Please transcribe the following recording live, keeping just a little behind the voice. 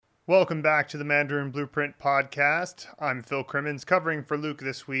Welcome back to the Mandarin Blueprint podcast. I'm Phil Crimmins, covering for Luke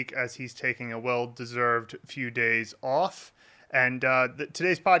this week as he's taking a well-deserved few days off. And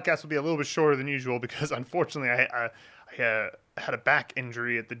today's podcast will be a little bit shorter than usual because, unfortunately, I had a back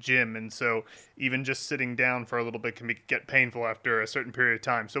injury at the gym, and so even just sitting down for a little bit can get painful after a certain period of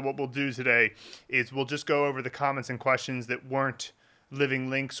time. So what we'll do today is we'll just go over the comments and questions that weren't living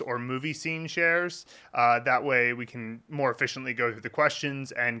links or movie scene shares. That way we can more efficiently go through the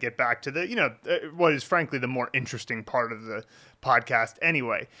questions and get back to what is frankly the more interesting part of the podcast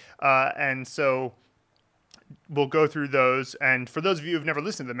anyway. And so we'll go through those. And for those of you who've never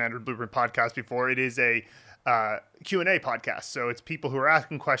listened to the Mandarin Blueprint podcast before, it is a Q&A podcast. So it's people who are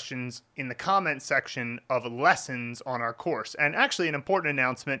asking questions in the comment section of lessons on our course. And actually an important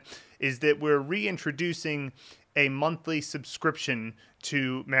announcement is that we're reintroducing a monthly subscription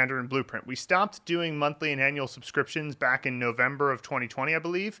to Mandarin Blueprint. We stopped doing monthly and annual subscriptions back in November of 2020, I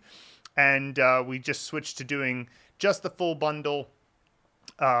believe. And we just switched to doing just the full bundle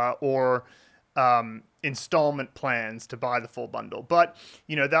or installment plans to buy the full bundle. But,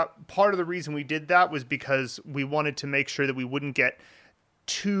 that part of the reason we did that was because we wanted to make sure that we wouldn't get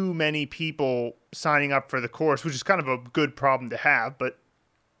too many people signing up for the course, which is kind of a good problem to have. But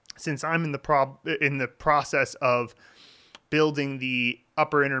since I'm in the process of building the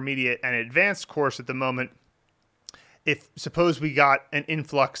upper intermediate and advanced course at the moment, if suppose we got an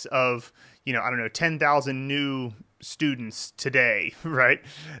influx of, 10,000 new students today, right?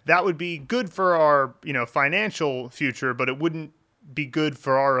 That would be good for our, financial future, but it wouldn't be good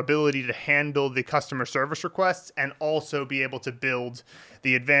for our ability to handle the customer service requests and also be able to build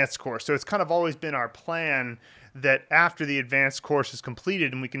the advanced course. So it's kind of always been our plan that after the advanced course is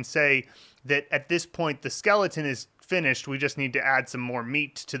completed, and we can say that at this point the skeleton is finished, we just need to add some more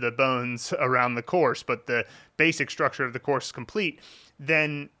meat to the bones around the course, but the basic structure of the course is complete,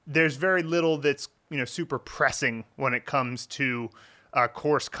 then there's very little that's super pressing when it comes to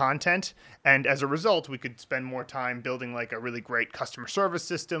course content. And as a result, we could spend more time building like a really great customer service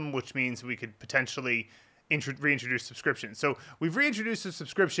system, which means we could potentially reintroduce subscription. So we've reintroduced a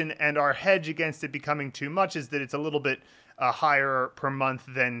subscription, and our hedge against it becoming too much is that it's a little bit higher per month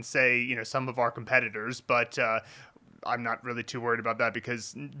than, say, some of our competitors. But I'm not really too worried about that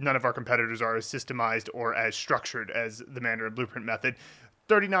because none of our competitors are as systemized or as structured as the Mandarin Blueprint method.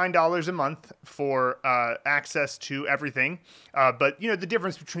 $39 a month for access to everything. But, the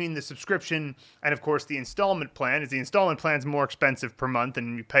difference between the subscription and, of course, the installment plan is the installment plan is more expensive per month,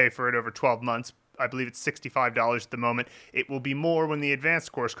 and you pay for it over 12 months. I believe it's $65 at the moment. It will be more when the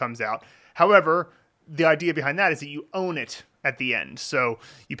advanced course comes out. However, the idea behind that is that you own it at the end. So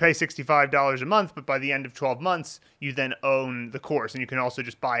you pay $65 a month, but by the end of 12 months, you then own the course. And you can also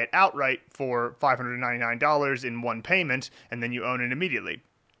just buy it outright for $599 in one payment, and then you own it immediately.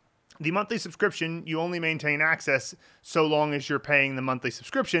 The monthly subscription, you only maintain access so long as you're paying the monthly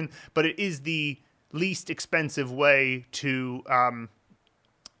subscription, but it is the least expensive way to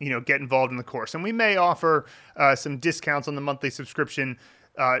get involved in the course. And we may offer some discounts on the monthly subscription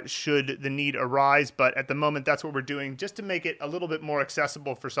should the need arise. But at the moment, that's what we're doing just to make it a little bit more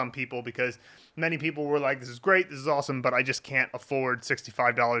accessible for some people, because many people were like, this is great, this is awesome, but I just can't afford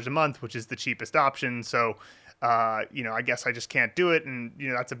 $65 a month, which is the cheapest option. So, I guess I just can't do it. And,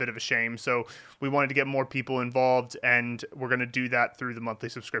 that's a bit of a shame. So we wanted to get more people involved, and we're going to do that through the monthly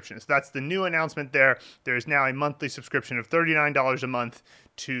subscription. So that's the new announcement there. There's now a monthly subscription of $39 a month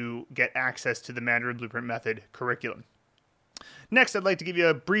to get access to the Mandarin Blueprint Method curriculum. Next, I'd like to give you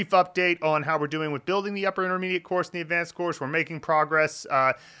a brief update on how we're doing with building the upper intermediate course and the advanced course. We're making progress.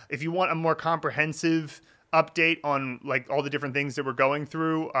 If you want a more comprehensive update on like all the different things that we're going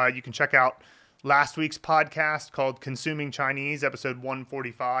through, you can check out last week's podcast called Consuming Chinese, episode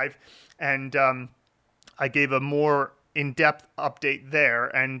 145. And I gave a more in-depth update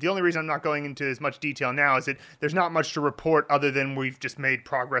there. And the only reason I'm not going into as much detail now is that there's not much to report other than we've just made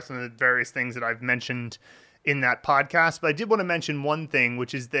progress on the various things that I've mentioned in that podcast. But I did want to mention one thing,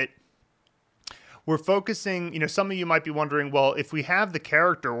 which is that we're focusing, some of you might be wondering, well, if we have the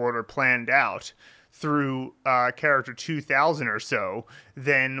character order planned out through character 2000 or so,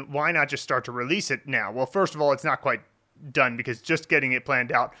 then why not just start to release it now? Well, first of all, it's not quite done because just getting it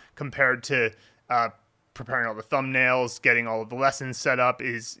planned out compared to preparing all the thumbnails, getting all of the lessons set up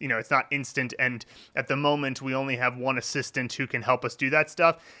is, it's not instant. And at the moment, we only have one assistant who can help us do that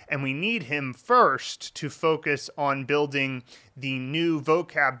stuff. And we need him first to focus on building the new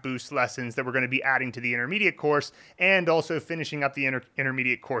vocab boost lessons that we're going to be adding to the intermediate course, and also finishing up the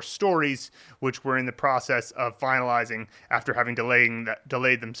intermediate course stories, which we're in the process of finalizing after having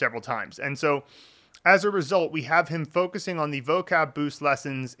delayed them several times. And so As a result, we have him focusing on the vocab boost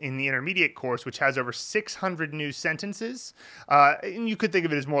lessons in the intermediate course, which has over 600 new sentences. And you could think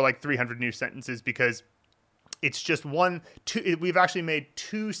of it as more like 300 new sentences because it's just we've actually made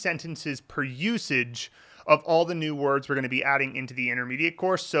 2 sentences per usage of all the new words we're going to be adding into the intermediate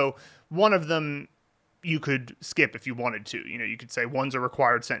course. So one of them you could skip if you wanted to. You could say one's a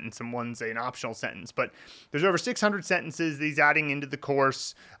required sentence and one's an optional sentence. But there's over 600 sentences these adding into the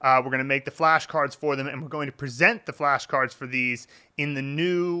course. We're going to make the flashcards for them, and we're going to present the flashcards for these in the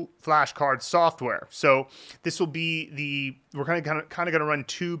new flashcard software. So this will be we're kind of going to run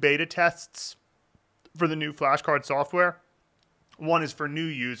 2 beta tests for the new flashcard software. One is for new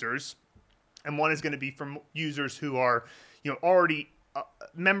users, and one is going to be for users who are, already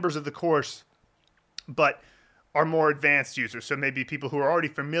members of the course, but are more advanced users. So maybe people who are already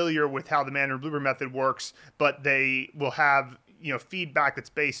familiar with how the Mandarin Blueprint method works, but they will have, feedback that's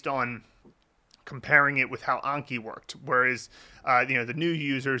based on comparing it with how Anki worked. Whereas, the new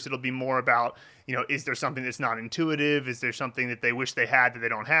users, it'll be more about, is there something that's not intuitive? Is there something that they wish they had that they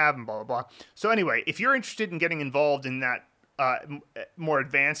don't have? And blah, blah, blah. So anyway, if you're interested in getting involved in that more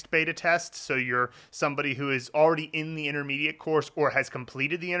advanced beta test, so you're somebody who is already in the intermediate course or has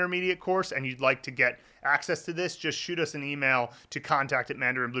completed the intermediate course and you'd like to get access to this, just shoot us an email to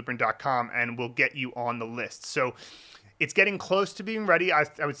contact@mandarinblueprint.com and we'll get you on the list. So it's getting close to being ready. I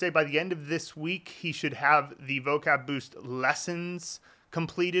would say by the end of this week, he should have the Vocab Boost lessons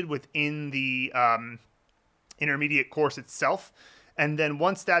completed within the intermediate course itself. And then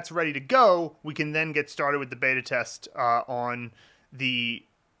once that's ready to go, we can then get started with the beta test on the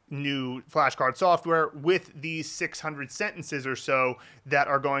new flashcard software with these 600 sentences or so that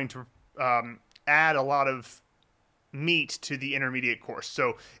are going to add a lot of meat to the intermediate course.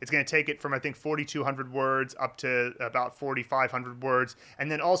 So it's going to take it from, I think, 4,200 words up to about 4,500 words.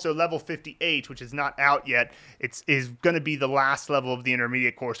 And then also level 58, which is not out yet, is going to be the last level of the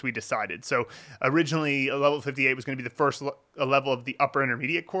intermediate course we decided. So originally, level 58 was going to be the first level of the upper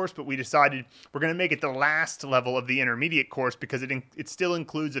intermediate course, but we decided we're going to make it the last level of the intermediate course because it still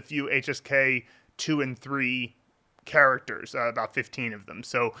includes a few HSK 2 and 3 characters, about 15 of them.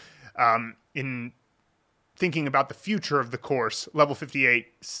 So in thinking about the future of the course, level 58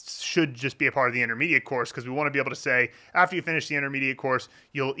 should just be a part of the intermediate course because we want to be able to say, after you finish the intermediate course,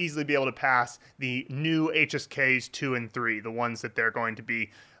 you'll easily be able to pass the new HSKs 2 and 3, the ones that they're going to be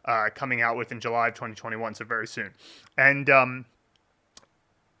coming out with in July of 2021, so very soon. And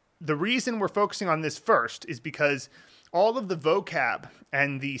the reason we're focusing on this first is because all of the vocab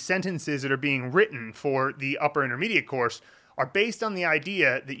and the sentences that are being written for the upper intermediate course are based on the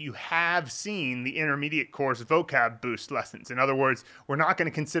idea that you have seen the intermediate course vocab boost lessons. In other words, we're not going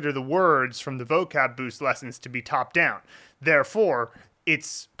to consider the words from the vocab boost lessons to be top down. Therefore,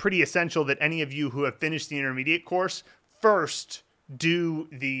 it's pretty essential that any of you who have finished the intermediate course first do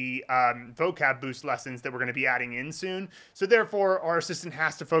the vocab boost lessons that we're going to be adding in soon. So therefore, our assistant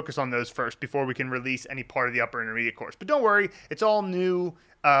has to focus on those first before we can release any part of the upper intermediate course. But don't worry, it's all new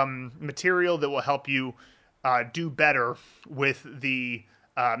material that will help you do better with the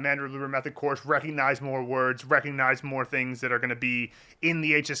Mandarin Blueprint Method course, recognize more words, recognize more things that are going to be in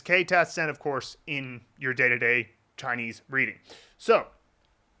the HSK tests, and of course in your day-to-day Chinese reading. So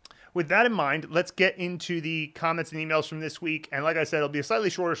with that in mind, let's get into the comments and emails from this week. And like I said, it'll be a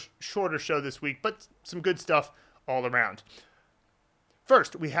slightly shorter show this week, but some good stuff all around.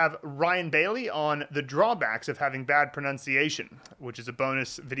 First, we have Ryan Bailey on the drawbacks of having bad pronunciation, which is a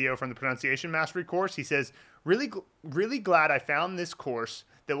bonus video from the Pronunciation Mastery course. He says, really glad I found this course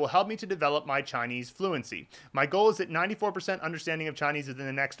that will help me to develop my Chinese fluency. My goal is at 94% understanding of Chinese within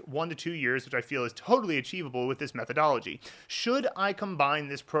the next 1 to 2 years, which I feel is totally achievable with this methodology. Should I combine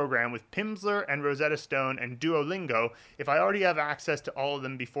this program with Pimsleur and Rosetta Stone and Duolingo if I already have access to all of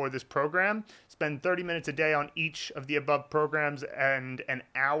them before this program? Spend 30 minutes a day on each of the above programs and an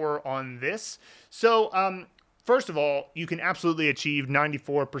hour on this. So, first of all, you can absolutely achieve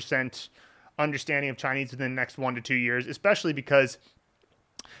 94% understanding of Chinese within the next 1 to 2 years, especially because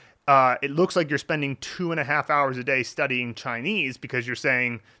it looks like you're spending 2.5 hours a day studying Chinese because you're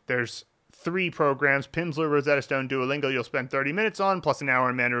saying there's 3 programs, Pimsleur, Rosetta Stone, Duolingo, you'll spend 30 minutes on, plus an hour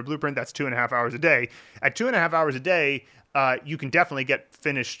in Mandarin Blueprint. That's 2.5 hours a day. At 2.5 hours a day, you can definitely get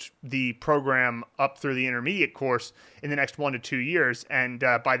finished the program up through the intermediate course in the next 1 to 2 years. And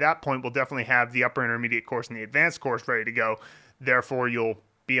by that point, we'll definitely have the upper intermediate course and the advanced course ready to go. Therefore, you'll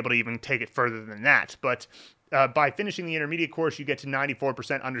be able to even take it further than that. But by finishing the intermediate course, you get to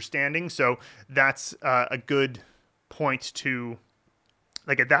 94% understanding. So that's a good point to,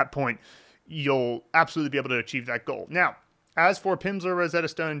 like at that point, you'll absolutely be able to achieve that goal. Now, as for Pimsleur, Rosetta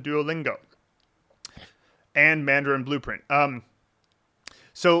Stone, and Duolingo, and Mandarin Blueprint.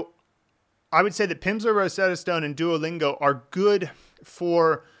 So I would say that Pimsleur, Rosetta Stone, and Duolingo are good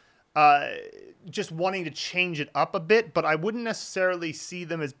for just wanting to change it up a bit, but I wouldn't necessarily see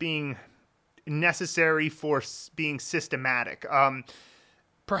them as being necessary for being systematic.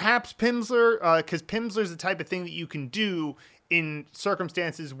 Perhaps Pimsleur, because Pimsleur is the type of thing that you can do in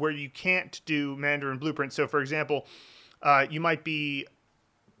circumstances where you can't do Mandarin Blueprint. So, for example, you might be,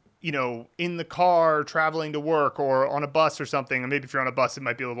 in the car traveling to work or on a bus or something. And maybe if you're on a bus, it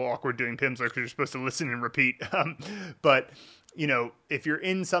might be a little awkward doing Pimsleur because you're supposed to listen and repeat. But, if you're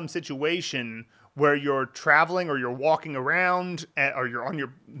in some situation where you're traveling or you're walking around or you're on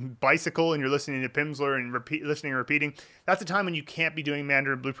your bicycle and you're listening to Pimsleur and listening and repeating, that's a time when you can't be doing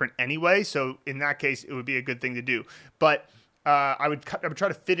Mandarin Blueprint anyway. So in that case, it would be a good thing to do. But I would try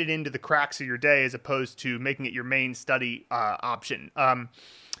to fit it into the cracks of your day as opposed to making it your main study option.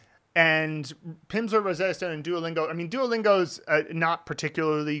 And Pimsleur, Rosetta Stone, and Duolingo. I mean, Duolingo's not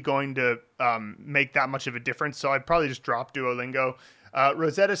particularly going to make that much of a difference, so I'd probably just drop Duolingo.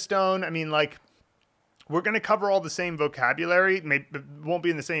 Rosetta Stone, I mean, we're going to cover all the same vocabulary. Maybe it won't be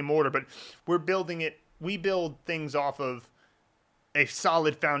in the same order, but we're building it. We build things off of a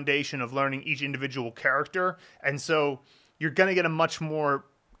solid foundation of learning each individual character, and so you're going to get a much more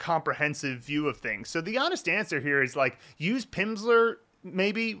comprehensive view of things. So the honest answer here is use Pimsleur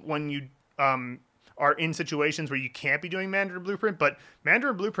maybe when you are in situations where you can't be doing Mandarin Blueprint, but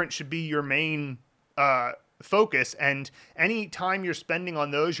Mandarin Blueprint should be your main focus, and any time you're spending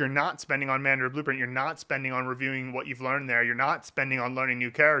on those, you're not spending on Mandarin Blueprint, you're not spending on reviewing what you've learned there, you're not spending on learning new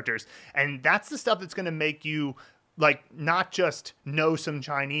characters, and that's the stuff that's going to make you not just know some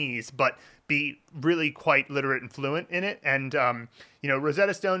Chinese, but be really quite literate and fluent in it. And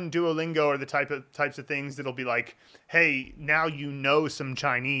Rosetta Stone and Duolingo are the types of things that'll be hey, now you know some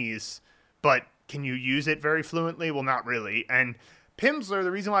Chinese, but can you use it very fluently? Well, not really. And Pimsleur, the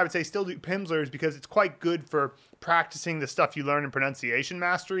reason why I would say still do Pimsleur is because it's quite good for practicing the stuff you learn in pronunciation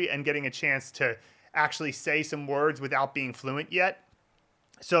mastery and getting a chance to actually say some words without being fluent yet.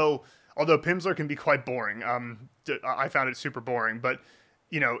 So, although Pimsleur can be quite boring, I found it super boring, but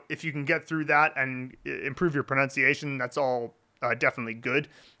if you can get through that and improve your pronunciation, that's all definitely good.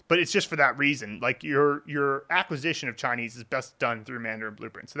 But it's just for that reason. Your acquisition of Chinese is best done through Mandarin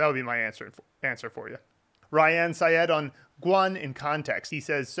Blueprint. So that would be my answer for you. Ryan Syed on guan in context. He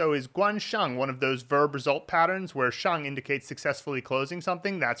says, so is guan sheng one of those verb result patterns where sheng indicates successfully closing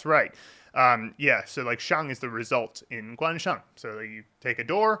something? That's right. So sheng is the result in guan sheng. So you take a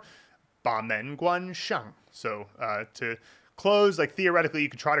door, ba men guan sheng. So to close, theoretically you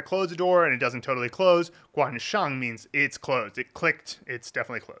could try to close a door and it doesn't totally close. Guan sheng means it's closed. It clicked. It's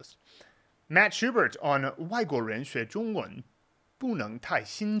definitely closed. Matt Schubert on 外国人学中文不能太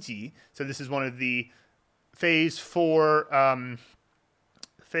心急. So this is one of the phase 4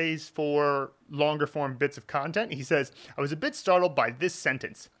 longer form bits of content. He says, I was a bit startled by this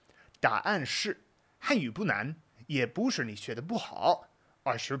sentence. 答案是汉语不难，也不是你学的不好，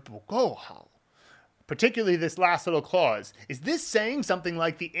而是不够好. Particularly this last little clause. Is this saying something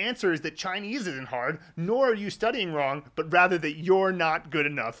like the answer is that Chinese isn't hard, nor are you studying wrong, but rather that you're not good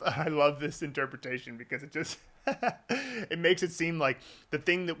enough? I love this interpretation because it just it makes it seem like the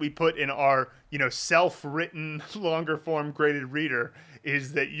thing that we put in our, self-written longer form graded reader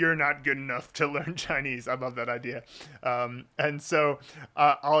is that you're not good enough to learn Chinese. I love that idea. And so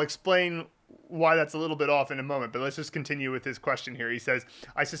I'll explain why that's a little bit off in a moment, but let's just continue with his question here. He says,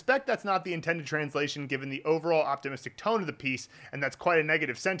 I suspect that's not the intended translation given the overall optimistic tone of the piece, and that's quite a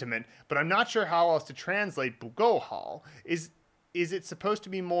negative sentiment, but I'm not sure how else to translate 不够好. Is it supposed to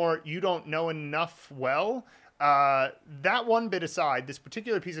be more, you don't know enough well? That one bit aside, this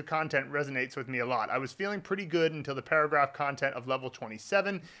particular piece of content resonates with me a lot. I was feeling pretty good until the paragraph content of level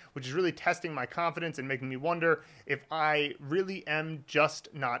 27, which is really testing my confidence and making me wonder if I really am just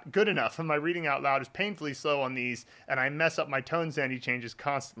not good enough. And my reading out loud is painfully slow on these, and I mess up my tone sandy changes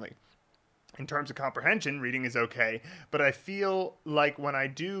constantly. In terms of comprehension, reading is okay, but I feel like when I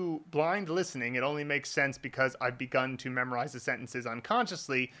do blind listening, it only makes sense because I've begun to memorize the sentences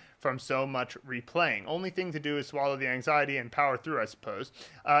unconsciously from so much replaying. Only thing to do is swallow the anxiety and power through, I suppose.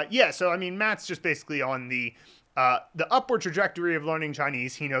 So Matt's just basically on the upward trajectory of learning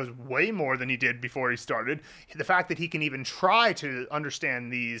Chinese. He knows way more than he did before he started. The fact that he can even try to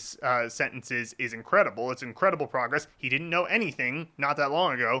understand these sentences is incredible. It's incredible progress. He didn't know anything not that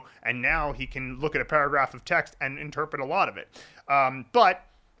long ago, and now he can look at a paragraph of text and interpret a lot of it. But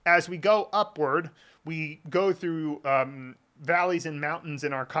as we go upward, we go through valleys and mountains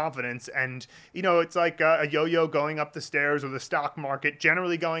in our confidence. And, it's like a yo-yo going up the stairs, or the stock market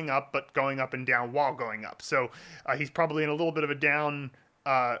generally going up, but going up and down while going up. So he's probably in a little bit of a down,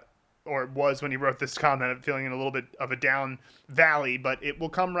 or was when he wrote this comment, feeling in a little bit of a down valley, but it will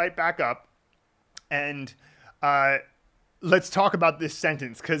come right back up. And let's talk about this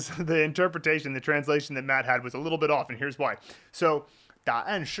sentence, because the interpretation, the translation that Matt had was a little bit off, and here's why. So, 答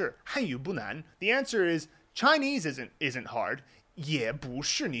案是汉语不难. The answer is Chinese isn't hard. 也不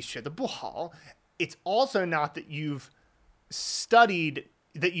是你学得不好. It's also not that you've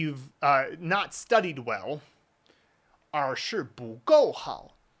not studied well. 而是不够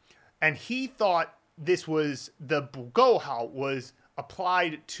好. And he thought this was, the 不够好 was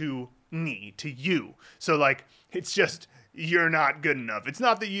applied to me, to you. So like, it's just, you're not good enough. It's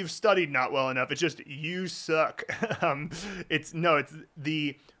not that you've studied not well enough. It's just, you suck. It's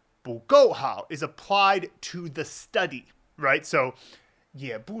the 不够好 is applied to the study, right? So,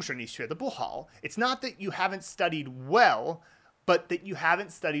 也不是你学得不好. It's not that you haven't studied well, but that you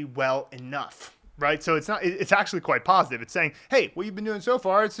haven't studied well enough. Right, so it's actually quite positive. It's saying, hey, what you've been doing so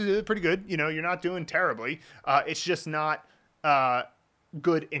far, it's pretty good. You're not doing terribly. It's just not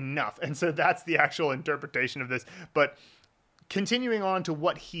good enough. And so that's the actual interpretation of this. But continuing on to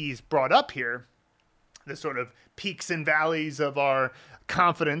what he's brought up here, the sort of peaks and valleys of our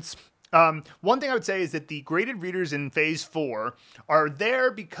confidence. One thing I would say is that the graded readers in phase 4 are there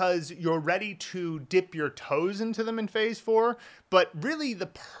because you're ready to dip your toes into them in phase 4, but really the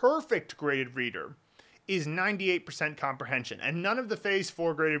perfect graded reader is 98% comprehension. And none of the phase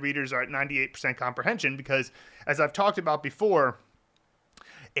 4 graded readers are at 98% comprehension because, as I've talked about before,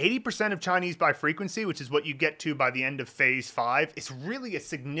 80% of Chinese by frequency, which is what you get to by the end of phase 5, is really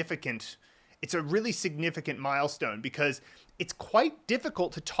it's a really significant milestone because it's quite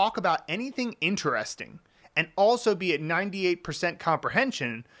difficult to talk about anything interesting and also be at 98%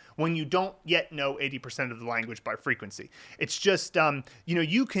 comprehension when you don't yet know 80% of the language by frequency. It's just,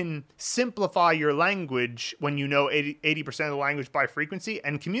 you can simplify your language when you know 80% of the language by frequency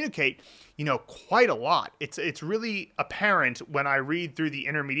and communicate, quite a lot. It's really apparent when I read through the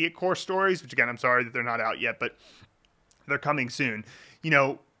intermediate course stories, which again, I'm sorry that they're not out yet, but they're coming soon.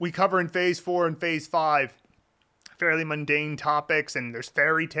 We cover in phase 4 and phase 5 fairly mundane topics, and there's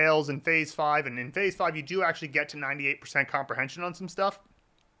fairy tales in phase 5, and in phase 5 you do actually get to 98% comprehension on some stuff,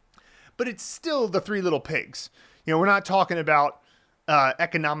 but it's still the Three Little Pigs. We're not talking about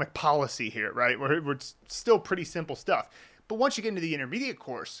economic policy here, right? We're still pretty simple stuff. But once you get into the intermediate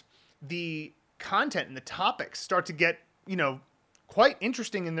course, the content and the topics start to get, quite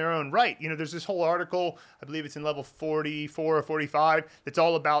interesting in their own right. There's this whole article, I believe it's in level 44 or 45, that's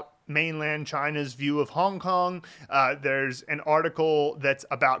all about mainland China's view of Hong Kong. There's an article that's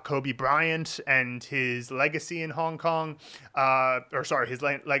about Kobe Bryant and his legacy in Hong Kong, his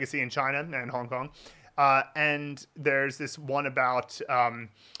legacy in China and Hong Kong. And there's this one about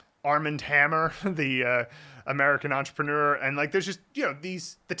Armand Hammer, the American entrepreneur, and there's just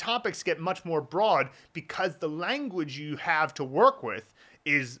the topics get much more broad because the language you have to work with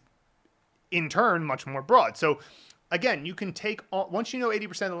is in turn much more broad. So again, you can take, once you know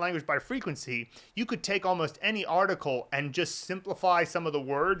 80% of the language by frequency, you could take almost any article and just simplify some of the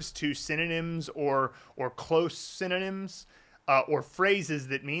words to synonyms or close synonyms or phrases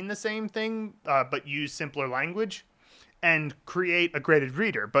that mean the same thing but use simpler language, and create a graded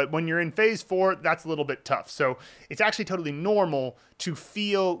reader. But when you're in phase 4, that's a little bit tough. So it's actually totally normal to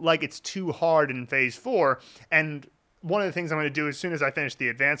feel like it's too hard in phase 4. And one of the things I'm going to do as soon as I finish the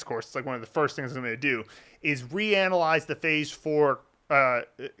advanced course, it's one of the first things I'm going to do, is reanalyze the phase 4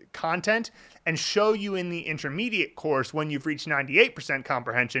 content and show you in the intermediate course when you've reached 98%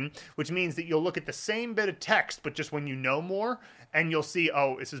 comprehension, which means that you'll look at the same bit of text, but just when you know more, and you'll see,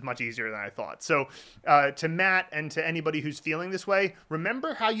 oh, this is much easier than I thought. So to Matt and to anybody who's feeling this way,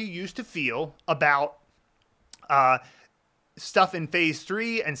 remember how you used to feel about stuff in phase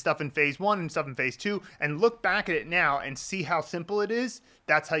 3 and stuff in phase 1 and stuff in phase 2, and look back at it now and see how simple it is.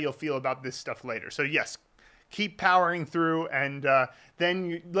 That's how you'll feel about this stuff later. So yes, keep powering through, and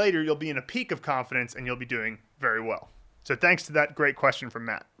then later you'll be in a peak of confidence and you'll be doing very well. So thanks to that great question from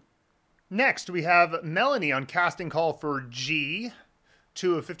Matt. Next, we have Melanie on casting call for G,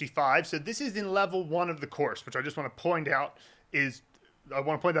 2 of 55. So this is in level 1 of the course, which I just want to point out I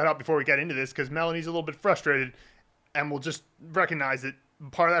want to point that out before we get into this, because Melanie's a little bit frustrated, and we'll just recognize that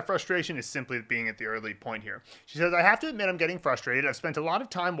part of that frustration is simply being at the early point here. She says, I have to admit I'm getting frustrated. I've spent a lot of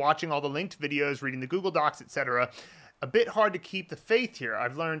time watching all the linked videos, reading the Google Docs, etc., a bit hard to keep the faith here.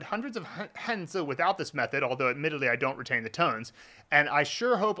 I've learned hundreds of henzi without this method, although admittedly I don't retain the tones. And I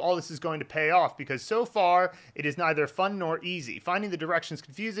sure hope all this is going to pay off, because so far it is neither fun nor easy. Finding the directions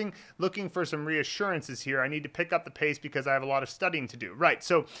confusing, looking for some reassurances here. I need to pick up the pace because I have a lot of studying to do. Right,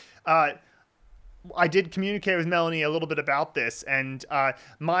 so I did communicate with Melanie a little bit about this, and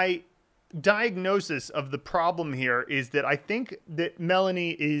my diagnosis of the problem here is that I think that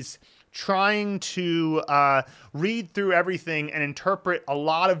Melanie is trying to read through everything and interpret a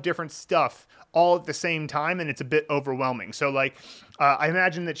lot of different stuff all at the same time, and it's a bit overwhelming. So, like, I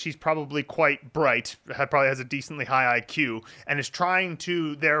imagine that she's probably quite bright, probably has a decently high IQ, and is trying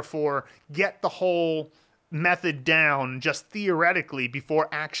to, therefore, get the whole method down just theoretically before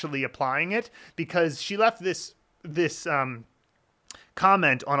actually applying it, because she left this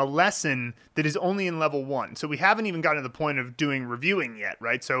comment on a lesson that is only in level 1. So we haven't even gotten to the point of doing reviewing yet,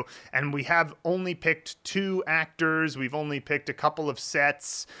 right? So, and we have only picked 2 actors, we've only picked a couple of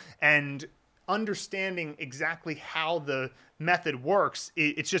sets, and understanding exactly how the method works,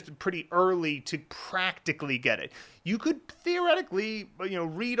 it's just pretty early to practically get it. You could theoretically,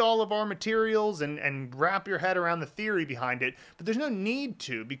 read all of our materials and wrap your head around the theory behind it, but there's no need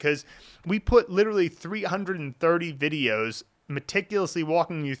to, because we put literally 330 videos meticulously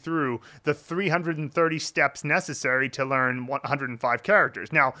walking you through the 330 steps necessary to learn 105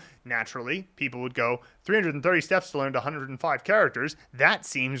 characters. Now, naturally, people would go, 330 steps to learn 105 characters? That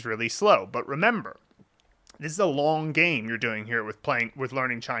seems really slow. But remember, this is a long game you're doing here with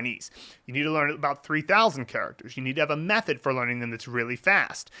learning Chinese. You need to learn about 3,000 characters. You need to have a method for learning them that's really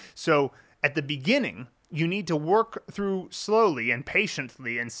fast. So at the beginning, you need to work through slowly and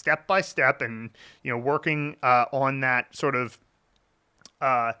patiently and step by step, and working on that sort of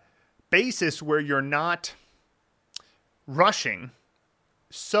basis where you're not rushing,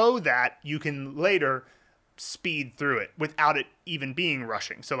 so that you can later speed through it without it even being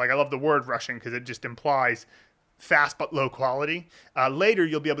rushing. So, like, I love the word rushing because it just implies fast but low quality. Later,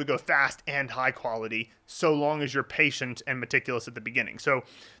 you'll be able to go fast and high quality, so long as you're patient and meticulous at the beginning. So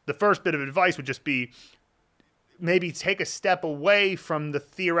the first bit of advice would just be, maybe take a step away from the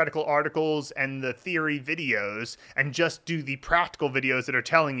theoretical articles and the theory videos and just do the practical videos that are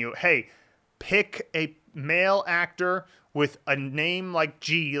telling you, hey, pick a male actor with a name like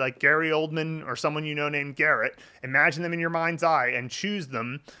G, like Gary Oldman or someone named Garrett. Imagine them in your mind's eye and choose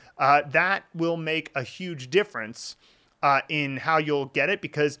them. That will make a huge difference in how you'll get it,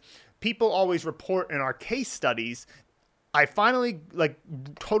 because people always report in our case studies, I finally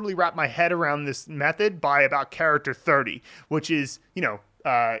totally wrapped my head around this method by about character 30, which is,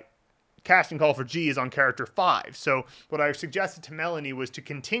 casting call for G is on character 5. So what I suggested to Melanie was to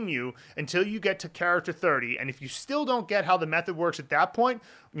continue until you get to character 30. And if you still don't get how the method works at that point,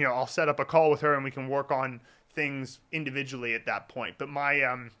 I'll set up a call with her and we can work on things individually at that point. But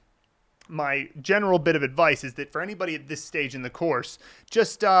my general bit of advice is that for anybody at this stage in the course,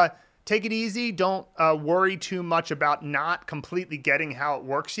 just take it easy. Don't worry too much about not completely getting how it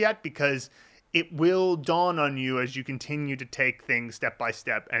works yet, because it will dawn on you as you continue to take things step by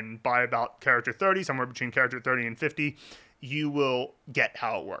step. And by about character 30, somewhere between character 30 and 50, you will get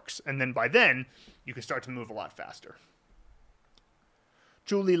how it works. And then by then, you can start to move a lot faster.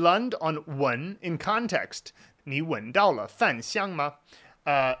 Julie Lund on 文 in context. 你闻到了饭香吗?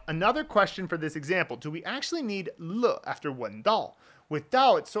 Another question for this example. Do we actually need 了 after 闻到? With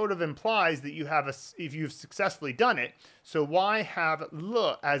dao, it sort of implies that if you've successfully done it. So why have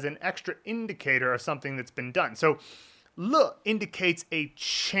le as an extra indicator of something that's been done? So le indicates a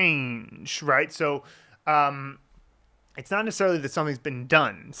change, right? So it's not necessarily that something's been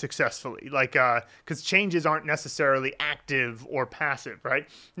done successfully, because changes aren't necessarily active or passive, right?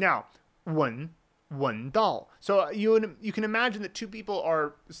 Now, 闻到. So you can imagine that 2 people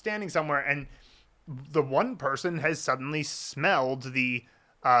are standing somewhere, and the one person has suddenly smelled the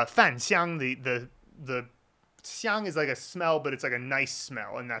fan xiang. The xiang is like a smell, but it's like a nice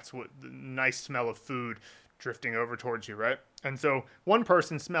smell, and that's what the nice smell of food drifting over towards you, right? And so one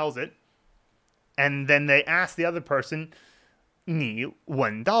person smells it, and then they ask the other person, 你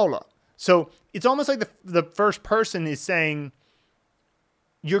闻到了? So it's almost like the first person is saying,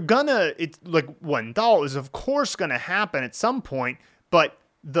 it's like 闻到 is of course going to happen at some point, but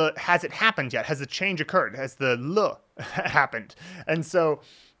has it happened yet? Has the change occurred? Has the le happened? And so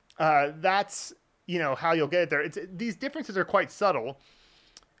that's, how you'll get it there. These differences are quite subtle.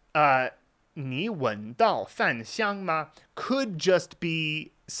 你闻到饭香吗? Could just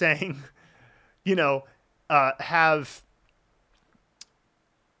be saying,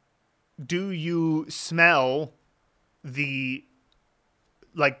 do you smell the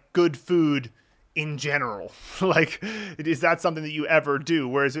good food in general. Like, is that something that you ever do?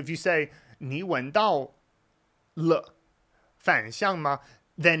 Whereas if you say 你闻到了反向吗?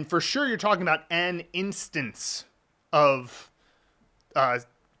 Then for sure you're talking about an instance of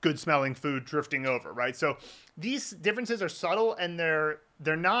good smelling food drifting over, right? So these differences are subtle, and they're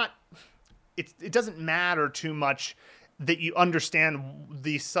not. It doesn't matter too much that you understand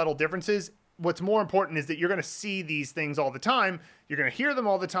these subtle differences. What's more important is that you're going to see these things all the time. You're going to hear them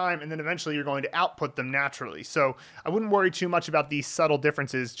all the time, and then eventually you're going to output them naturally. So I wouldn't worry too much about these subtle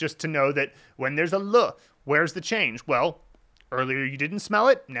differences, just to know that when there's a l, where's the change? Well, earlier you didn't smell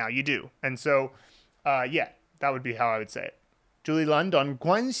it, now you do. And so, yeah, that would be how I would say it. Julie Lund on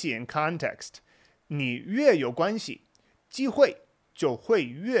关系 and context. 你越有关系，机会就会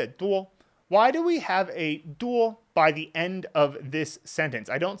越多. Why do we have a 多 by the end of this sentence?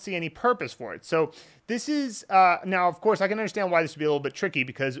 I don't see any purpose for it. So this is, now of course I can understand why this would be a little bit tricky,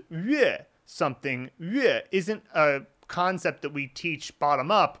 because 越 something, 越 isn't a concept that we teach bottom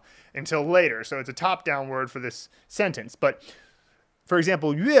up until later. So it's a top-down word for this sentence. But for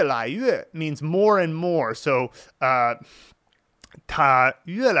example, 越来越 means more and more. So 他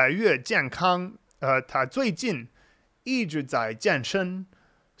越来越健康，他最近一直在健身，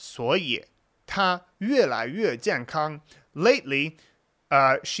所以他越来越健康. Lately,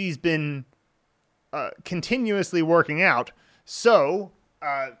 she's been continuously working out, so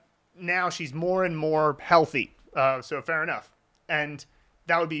now she's more and more healthy. So fair enough. And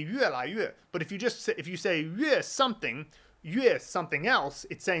that would be 越来越. But if you say 越 something else,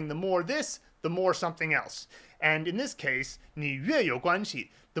 it's saying the more this, the more something else. And in this case, 你越有关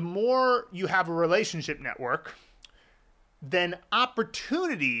系, the more you have a relationship network, then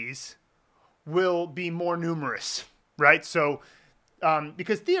opportunities will be more numerous, right? So,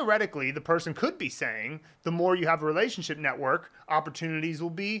 because theoretically, the person could be saying, the more you have a relationship network, opportunities will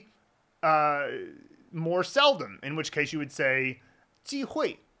be more seldom, in which case you would say, 机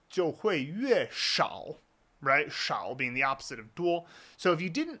会就会越少, right? 少 being the opposite of 多. So if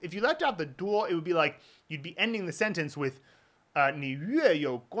you left out the 多, it would be like, you'd be ending the sentence with, 你越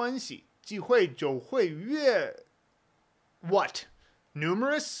有关系，机会就会越 what?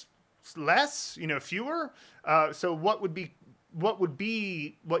 Numerous? Less? Fewer? So what would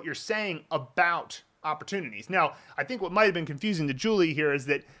be what you're saying about opportunities? Now, I think what might have been confusing to Julie here is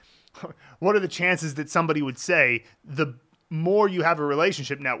that what are the chances that somebody would say the more you have a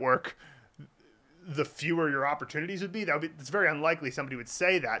relationship network, the fewer your opportunities would be? It's very unlikely somebody would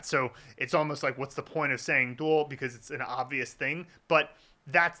say that. So it's almost like, what's the point of saying 多? Because it's an obvious thing. But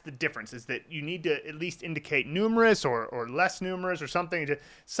that's the difference, is that you need to at least indicate numerous or less numerous or something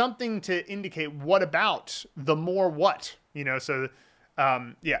to indicate what about the more what, so,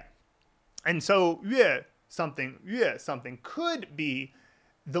 yeah. And so 越 something could be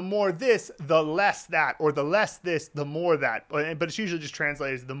the more this, the less that, or the less this, the more that. But it's usually just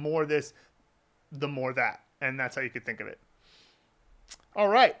translated as the more this, the more that. And that's how you could think of it. All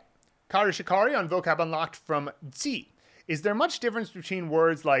right. Kari Shikari on Vocab Unlocked from Ji. Is there much difference between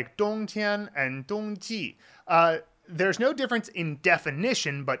words like 冬天 and 冬季? There's no difference in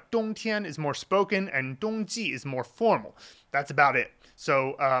definition, but 冬天 is more spoken and 冬季 is more formal. That's about it.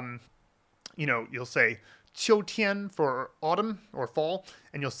 So, you'll say 秋天 for autumn or fall,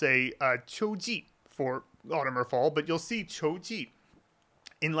 and you'll say 秋季 for autumn or fall, but you'll see 秋季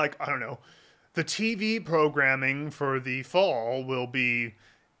in, like, I don't know, the TV programming for the fall will be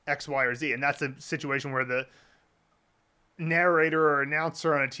X, Y, or Z. And that's a situation where the narrator or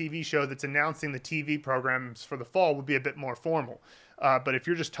announcer on a TV show that's announcing the TV programs for the fall would be a bit more formal. But if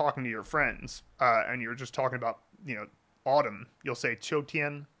you're just talking to your friends and you're just talking about, autumn, you'll say 秋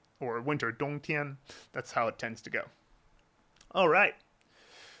天 or winter 冬天. That's how it tends to go. All right.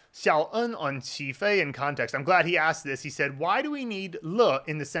 Xiao En on qifei in context. I'm glad he asked this. He said, why do we need 了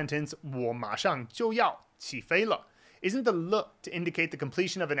in the sentence 我马上就要起飞了? Isn't the 了 to indicate the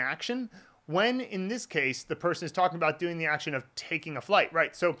completion of an action? When, in this case, the person is talking about doing the action of taking a flight,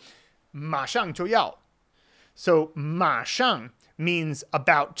 right? So, 马上就要. So, 马上 means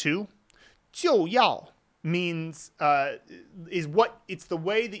about to. 就要 means, it's the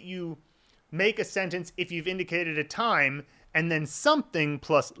way that you make a sentence if you've indicated a time, and then something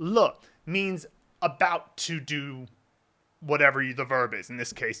plus 了 means about to do whatever the verb is, in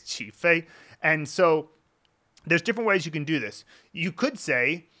this case, 起飞. And so, there's different ways you can do this. You could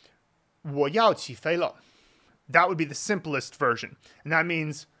say, 我要起飞了. That would be the simplest version. And that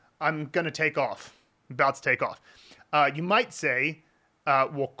means I'm going to take off. I'm about to take off. You might say,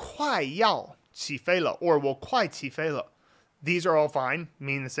 我快要起飞了, or 我快起飞了. These are all fine,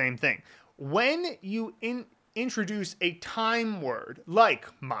 mean the same thing. When you introduce a time word, like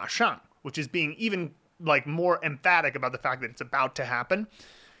马上 which is being even like more emphatic about the fact that it's about to happen,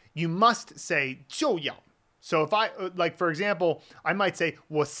 you must say 就要. So if I, like for example, I might say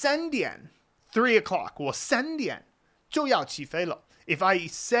我3点, 3 o'clock, 我3点就要起飞了. If I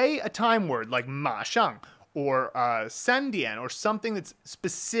say a time word like 马上 or 3点 or something that's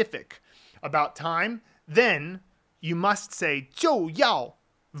specific about time, then you must say 就要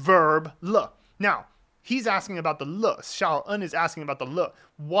verb 了. Now, he's asking about the le. Xiao En is asking about the le.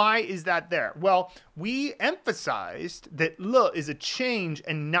 Why is that there? Well, we emphasized that le is a change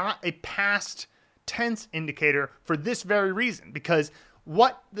and not a past tense indicator for this very reason, because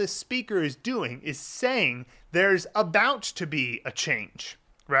what the speaker is doing is saying there's about to be a change,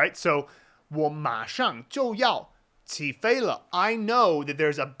 right? So, 我马上就要起飞了. I know that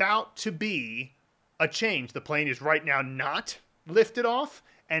there's about to be a change. The plane is right now not lifted off,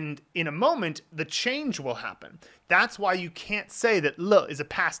 and in a moment, the change will happen. That's why you can't say that le is a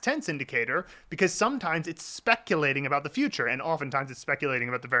past tense indicator, because sometimes it's speculating about the future, and oftentimes it's speculating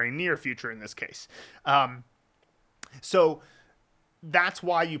about the very near future in this case. So that's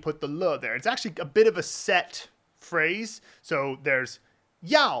why you put the le there. It's actually a bit of a set phrase. So there's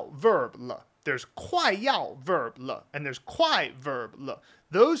要 verb le, there's 快要 verb le, and there's 快 verb le.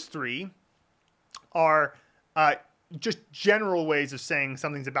 Those three are just general ways of saying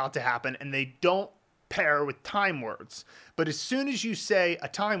something's about to happen, and they don't pair with time words. But as soon as you say a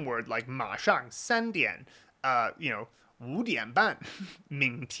time word like 马上3点, 5点半,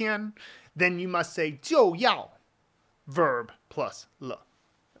 明天, then you must say 就要 verb plus 了.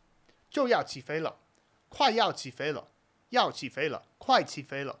 就要起飞了, 快要起飞了, 要起飞了, 快起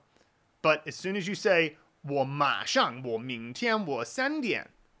飞了. But as soon as you say 我马上, 我明天, 我3点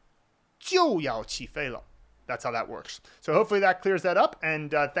就要起飞了, that's how that works. So hopefully that clears that up,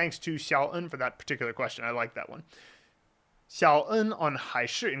 and thanks to Xiao En for that particular question. I like that one. Xiao En on 还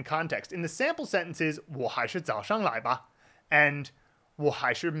是 in context. In the sample sentences, 我还是早上来吧 and 我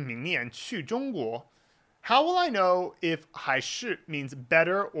还是明年去中国. How will I know if 还是 means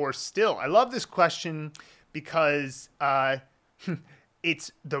better or still? I love this question because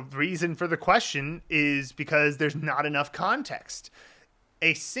it's the reason for the question is because there's not enough context.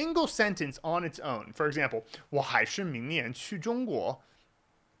 A single sentence on its own, for example, 我还是明年去中国,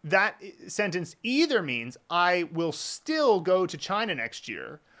 that sentence either means I will still go to China next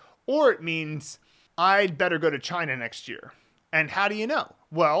year, or it means I'd better go to China next year. And how do you know?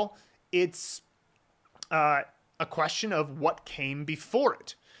 Well, it's a question of what came before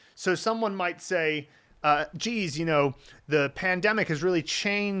it. So someone might say, geez, the pandemic has really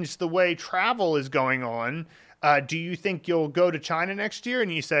changed the way travel is going on. Do you think you'll go to China next year?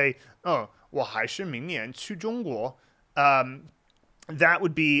 And you say, 我还是明年去中国. That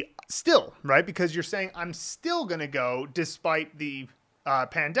would be still, right? Because you're saying I'm still going to go despite the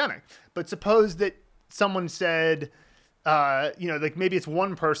pandemic. But suppose that someone said, like maybe it's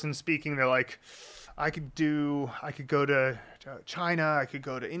one person speaking. They're like, I could go to China. I could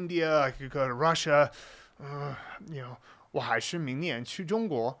go to India. I could go to Russia. 我还是明年去中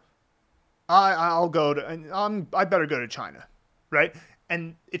国. I better go to China, right?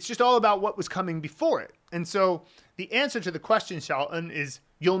 And it's just all about what was coming before it. And so the answer to the question, Xiao En, is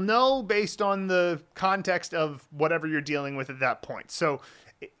you'll know based on the context of whatever you're dealing with at that point. So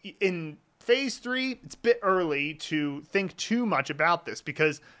in phase 3, it's a bit early to think too much about this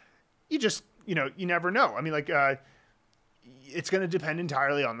because you just, you never know. I mean, it's going to depend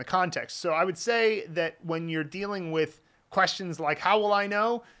entirely on the context. So I would say that when you're dealing with questions like, how will I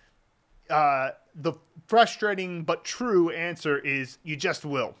know? The frustrating but true answer is you just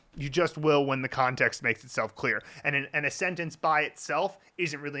will. You just will when the context makes itself clear. And a sentence by itself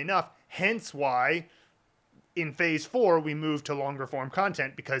isn't really enough. Hence why in phase 4 we move to longer form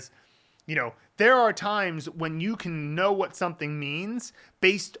content because, there are times when you can know what something means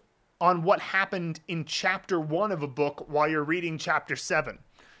based on what happened in chapter 1 of a book while you're reading chapter 7.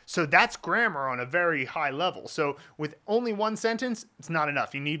 So that's grammar on a very high level. So with only one sentence, it's not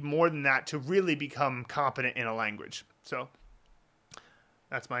enough. You need more than that to really become competent in a language. So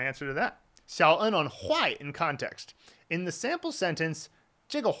that's my answer to that. Xiao En on 坏 in context. In the sample sentence,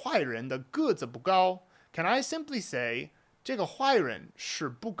 这个坏人的个子不高, can I simply say 这个坏人是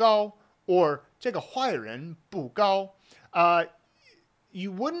不高 or 这个坏人不高?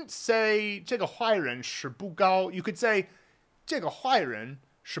 You wouldn't say 这个坏人是不高. You could say 这个坏人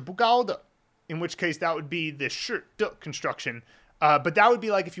是不高的, in which case that would be the 是的 construction. But that would be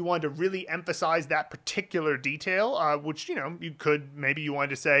like if you wanted to really emphasize that particular detail, which, you could, maybe you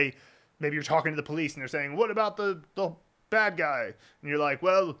wanted to say, maybe you're talking to the police and they're saying, what about the bad guy? And you're like,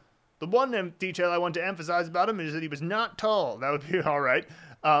 well, the one detail I want to emphasize about him is that he was not tall. That would be all right.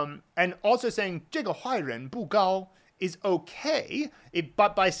 And also saying 这个坏人不高 is okay,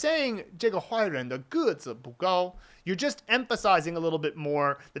 but by saying 这个坏人的个子不高, you're just emphasizing a little bit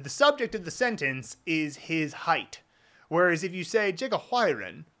more that the subject of the sentence is his height. Whereas if you say 这个坏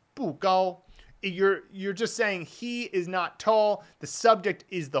人不高, you're just saying he is not tall. The subject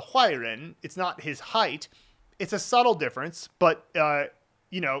is the 坏人. It's not his height. It's a subtle difference, but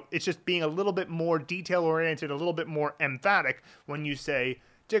it's just being a little bit more detail-oriented, a little bit more emphatic when you say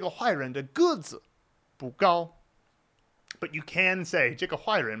这个坏人的个子不高. But you can say 这个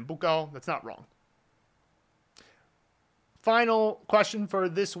坏人不高. That's not wrong. Final question for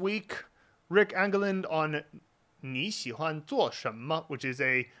this week. Rick Angeland on 你喜欢做什么, which is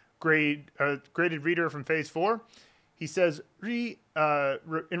a graded reader from Phase 4. He says,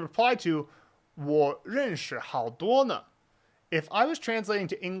 in reply to 我认识好多呢. If I was translating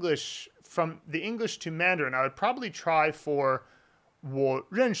to English from the English to Mandarin, I would probably try for 我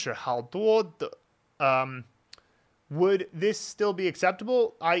认识好多的. Would this still be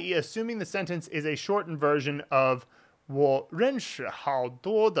acceptable? I.e., assuming the sentence is a shortened version of 我认识好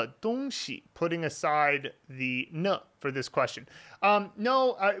多的东西, putting aside the n for this question.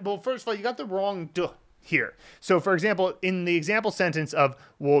 No, well, first of all, you got the wrong d here. So, for example, in the example sentence of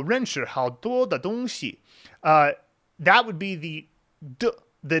我认识好多的东西, that would be the d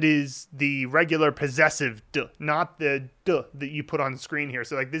that is the regular possessive d, not the d that you put on the screen here.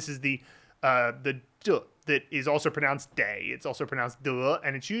 So, like, this is the d that is also pronounced day. It's also pronounced de,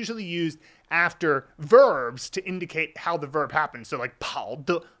 and it's usually used after verbs to indicate how the verb happens. So, like, 跑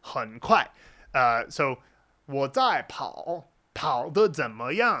得很快. So, 我在跑得怎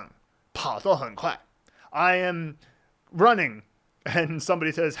么样? 跑得很快. I am running. And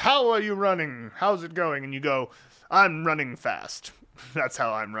somebody says, how are you running? How's it going? And you go, I'm running fast. That's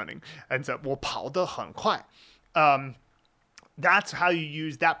how I'm running. And so, 我跑得很快. That's how you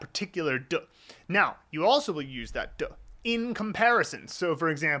use that particular d. Now, you also will use that d in comparison. So, for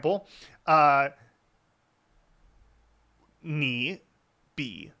example, 你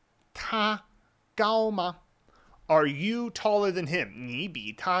比他高吗? Are you taller than him? 你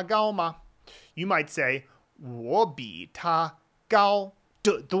比他高吗? You might say, 我比他高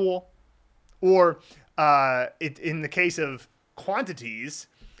得多. Or, in the case of quantities,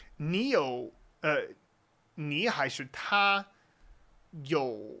 你还是他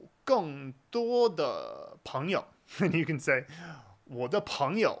有更多的朋友. And you can say, 我的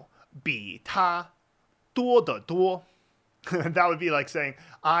朋友比他多得多. That would be like saying,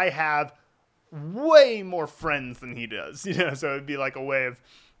 I have way more friends than he does. So it would be like a way of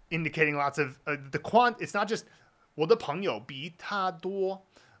indicating lots of it's not just 我的朋友比他多.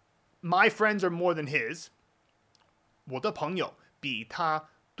 My friends are more than his. 我的朋友比他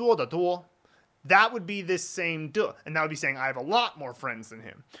多得多. That would be this same d, and that would be saying I have a lot more friends than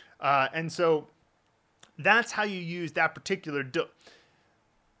him. And so that's how you use that particular d.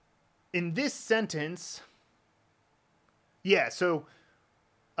 In this sentence, yeah, so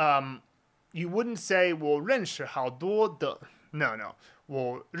you wouldn't say 我认识好多的. No.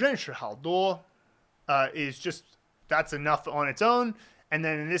 我认识好多 is just, that's enough on its own. And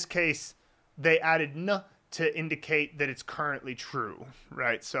then in this case, they added n to indicate that it's currently true,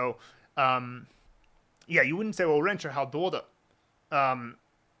 right? So, yeah, you wouldn't say 我认识好多的.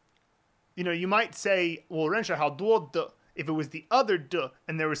 You might say 我认识好多的 if it was the other d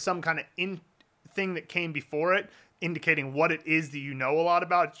and there was some kind of thing that came before it indicating what it is that you know a lot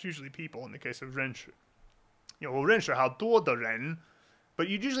about. It's usually people in the case of 认识. 我认识好多的人. But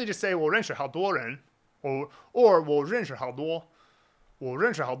you'd usually just say 我认识好多人 or 我认识好多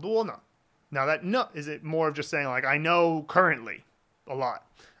呢. Now that n is it more of just saying like I know currently a lot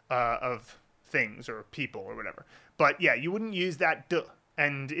of things or people or whatever. But yeah, you wouldn't use that d.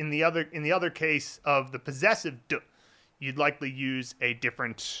 And in the other case of the possessive d, you'd likely use a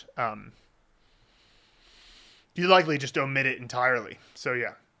different you'd likely just omit it entirely. So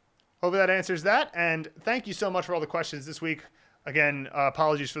yeah. Hopefully that answers that. And thank you so much for all the questions this week. Again,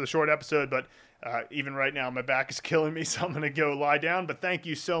 apologies for the short episode, but even right now my back is killing me, so I'm going to go lie down. But thank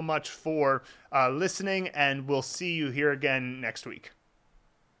you so much for listening, and we'll see you here again next week.